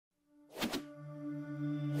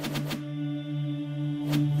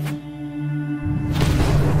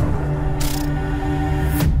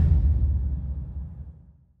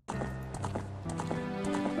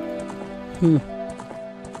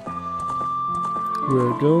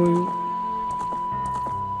We're going.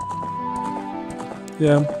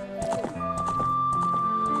 Yeah.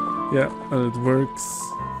 Yeah, and it works.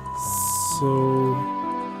 So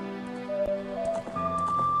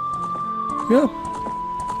yeah.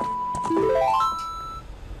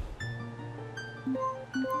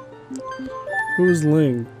 Who's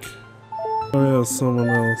Link? Oh yeah, someone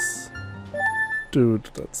else. Dude,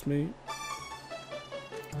 that's me.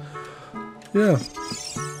 Yeah.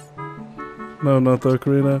 No, not the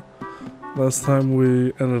Ocarina. Last time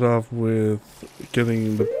we ended off with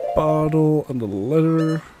getting the bottle and the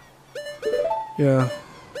letter. Yeah.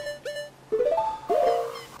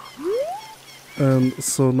 And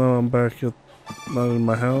so now I'm back at, not in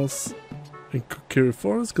my house, in Kokiri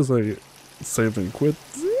Forest, because I saved and quit.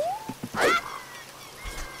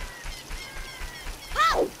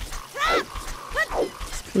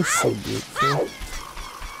 This place is so beautiful.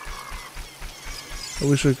 I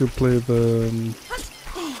wish I could play the,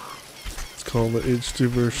 it's called the HD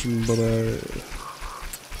version, but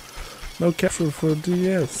no capture for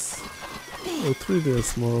DS. Or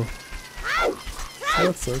 3DS more. So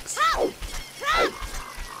that sucks.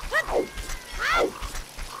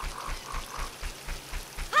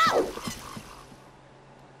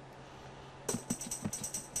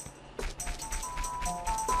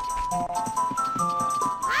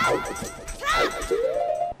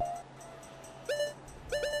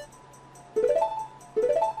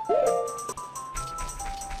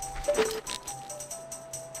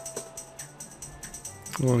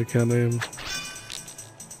 Oh, I can't aim.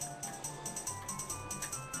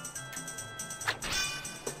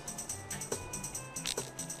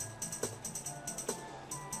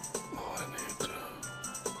 Oh, I need to...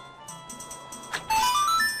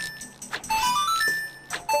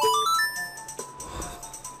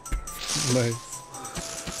 Nice.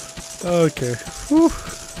 Okay. Whew.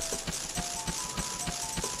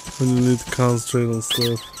 When you need to concentrate on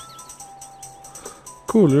stuff.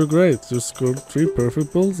 Cool, you're great. You scored 3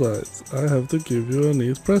 perfect bullseyes. I have to give you a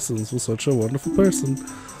neat present for such a wonderful person.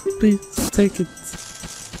 Please, take it.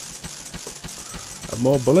 A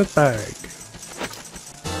more bullet bag.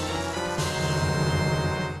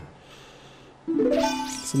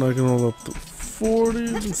 So now I can roll up to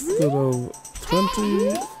 40 instead of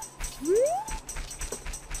 20.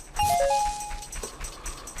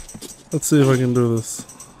 Let's see if I can do this.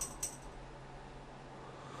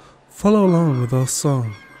 Follow along with our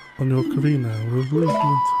song on your Ocarina with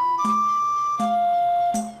movement.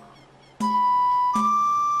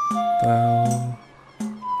 Down.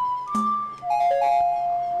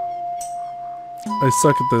 I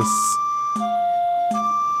suck at this.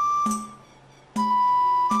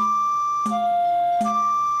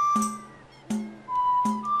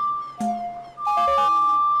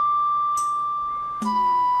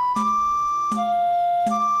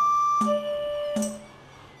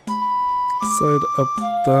 Side up,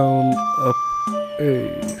 down, up, A.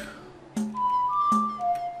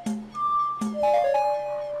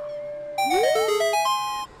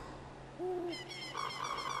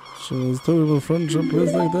 So it's total friendship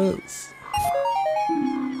plays like this.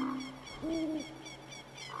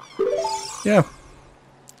 Yeah.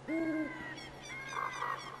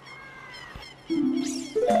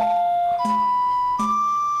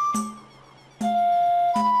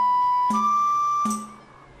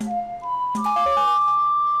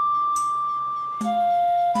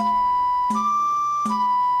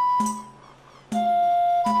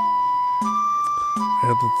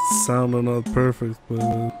 Yeah, that sounded not perfect, but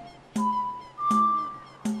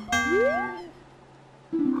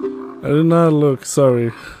I did not look,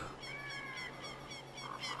 sorry.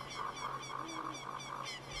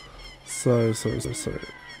 Sorry.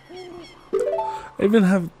 I even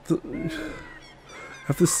have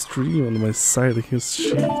the stream on my side against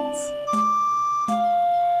sheets.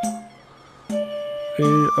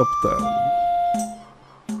 A, up, down.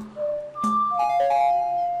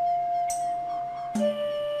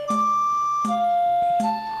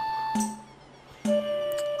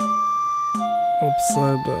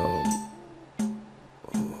 Upside down.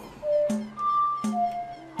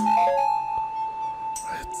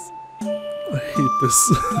 I hate this.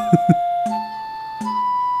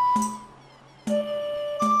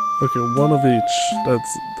 Okay, one of each.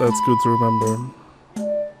 That's good to remember.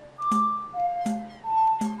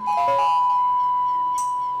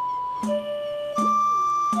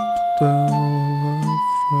 Down,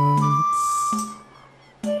 left, right.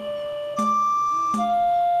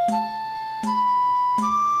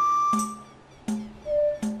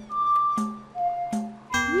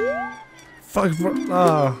 Fuck,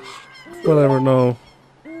 whatever, no.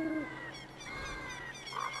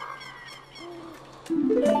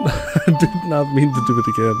 I did not mean to do it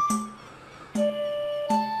again.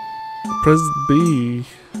 Press B.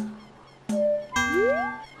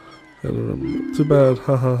 I don't remember. Too bad.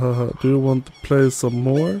 Ha ha ha ha. Do you want to play some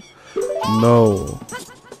more? No.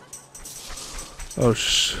 Oh I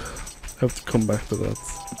have to come back to that.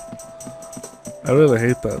 I really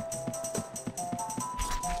hate that.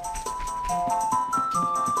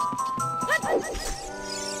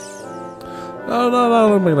 No, no, no,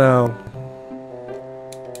 let me now.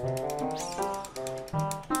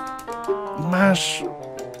 Mash.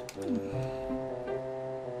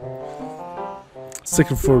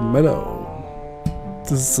 Sacred Fort Meadow.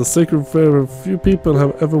 This is a sacred fair few people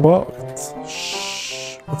have ever walked.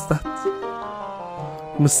 Shh. What's that?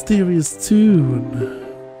 Mysterious tune.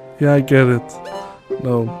 Yeah, I get it.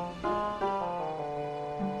 No.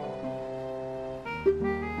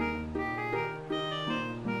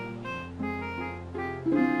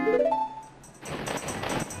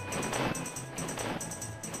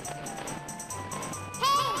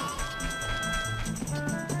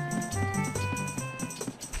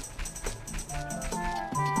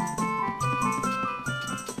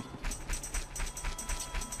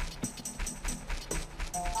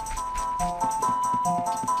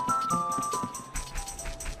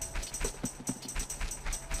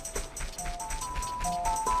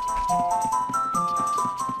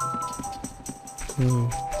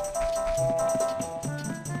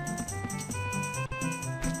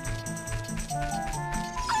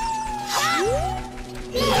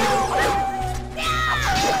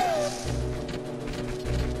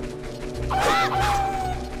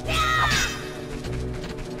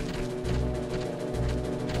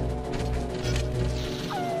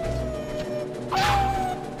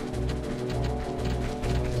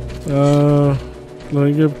 Let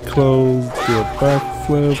me get close, do a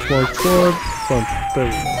backflip, like that, front, there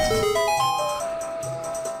we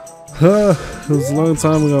go. It was a long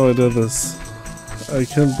time ago I did this. I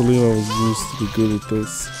can't believe I was used to be good at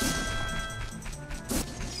this.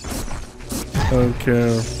 I don't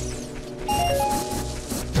care.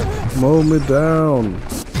 Mow me down.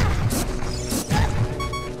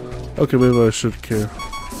 Okay, maybe I should care.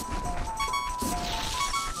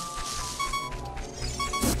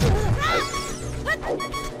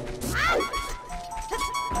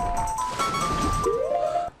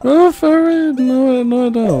 Oh, furry! No, no, I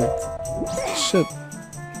don't. Shit.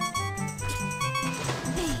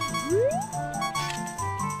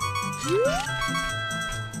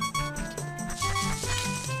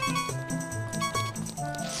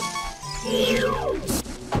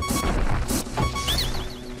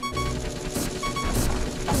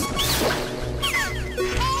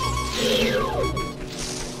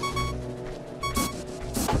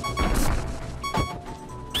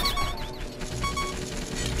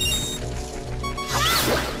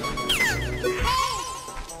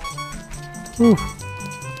 Whew.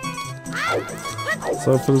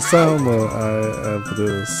 So for the sound I have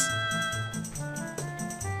this.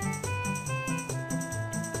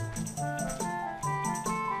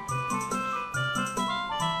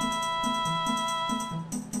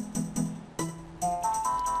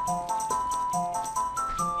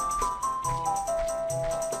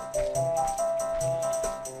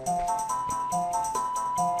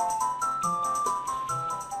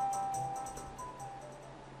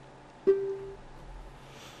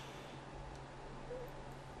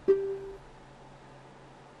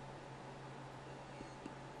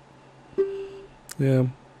 Yeah.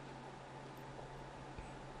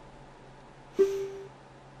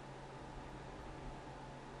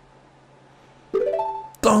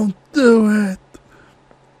 Don't do it!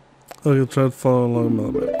 Okay, try to follow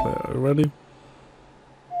along with my player. Are you ready?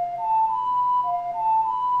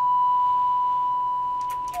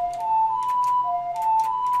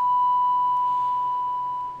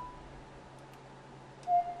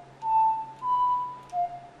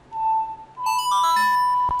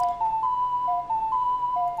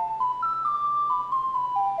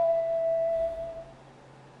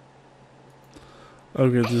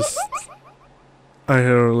 Okay, just I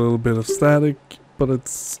hear a little bit of static, but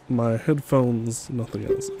it's my headphones, nothing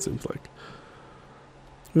else, it seems like.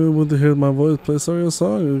 If you want to hear my voice play your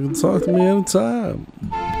song, you can talk to me anytime.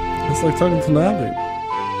 It's like talking to Navi.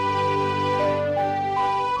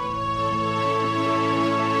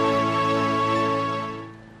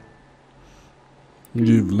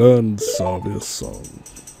 You've learned Savia's song.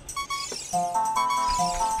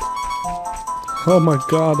 Oh my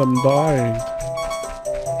god, I'm dying.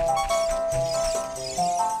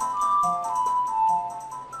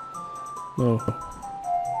 No.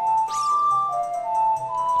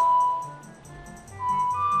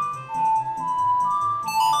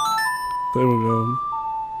 There we go.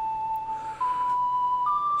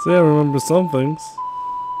 See, I remember some things.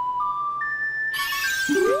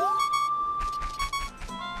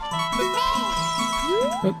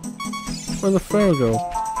 But where'd the pharaoh go?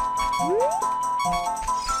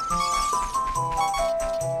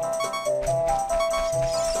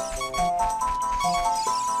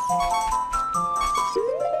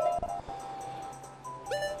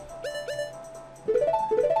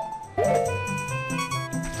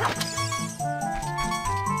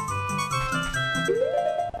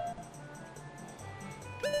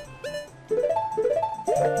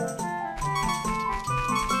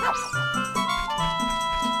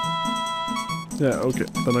 Yeah, okay,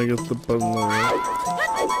 then I get the button there.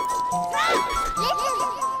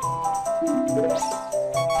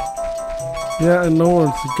 Yeah, I know where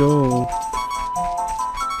to go.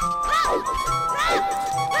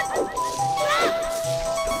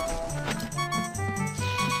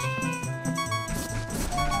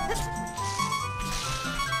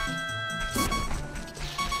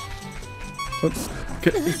 What?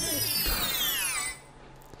 Okay.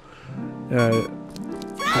 Yeah,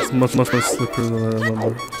 it's much more slippery than I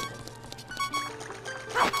remember.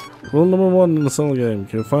 Rule number 1 in the Zelda game: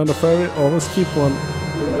 can you find a fairy? Always keep one.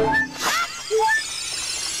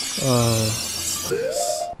 What's this?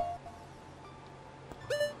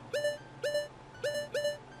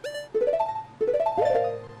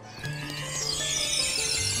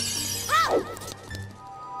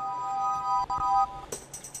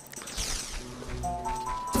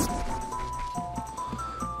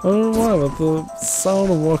 I don't know why, but the sound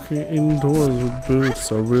of walking indoors with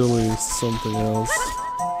boots are really something else.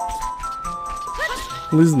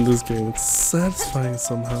 At least in this game, it's satisfying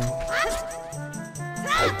somehow.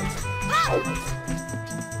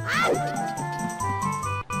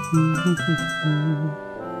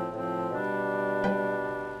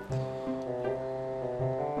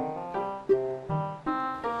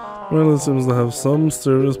 Well, it seems to have some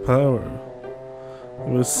mysterious power.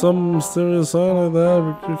 With some mysterious sound like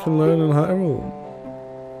that, you can learn in Hyrule.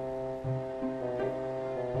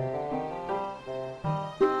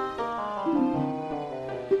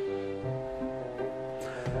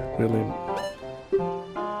 Really.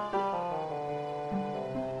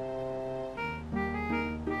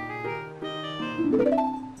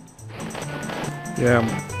 Yeah,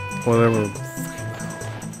 whatever.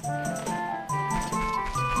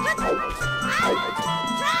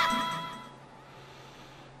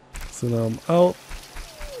 So now I'm out.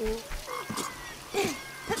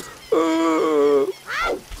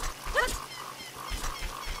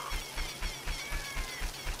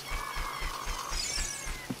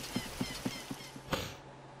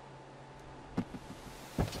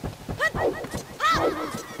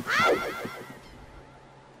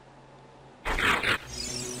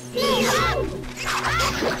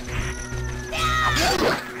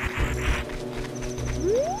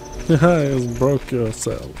 Yeah, you just broke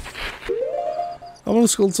yourself. How many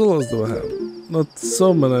Skulltulas do I have? Not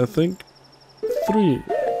so many, I think. 3.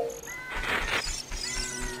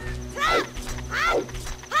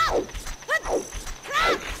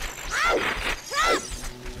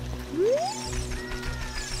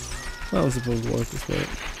 That was supposed to work this way.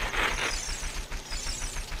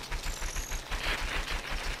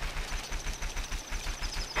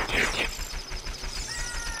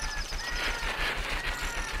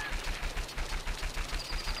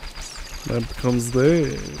 That becomes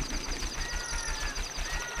there.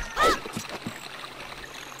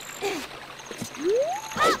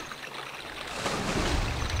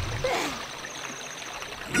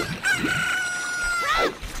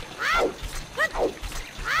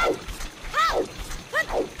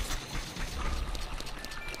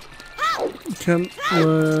 Can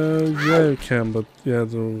yeah, you can, but yeah,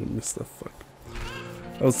 don't miss that fuck.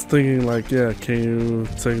 I was thinking like, yeah, can you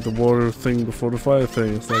take the water thing before the fire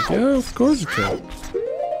thing? It's like, yeah, of course you can.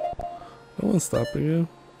 No one's stopping you.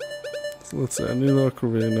 So let's see, I need an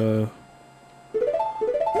Ocarina.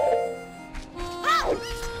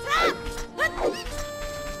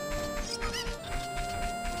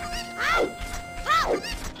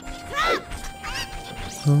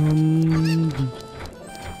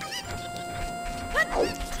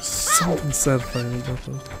 Something satisfying about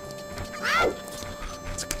that.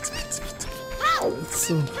 It's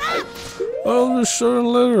so... Oh, the short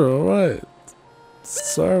letter, alright.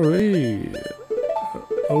 Sorry.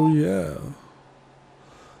 Oh yeah.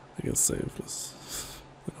 I can save this.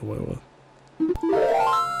 Oh wait, what?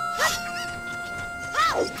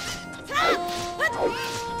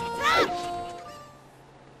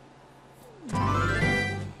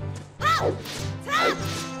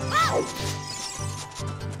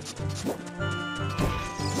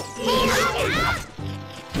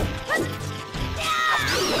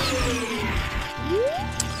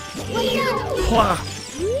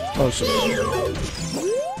 Oh shit.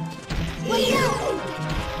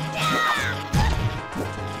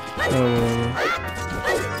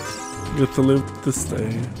 Get to loot this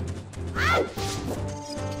day.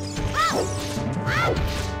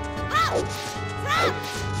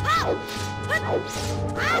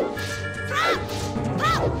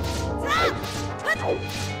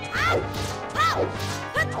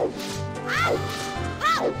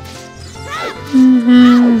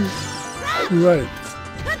 Right.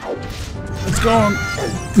 It's gone.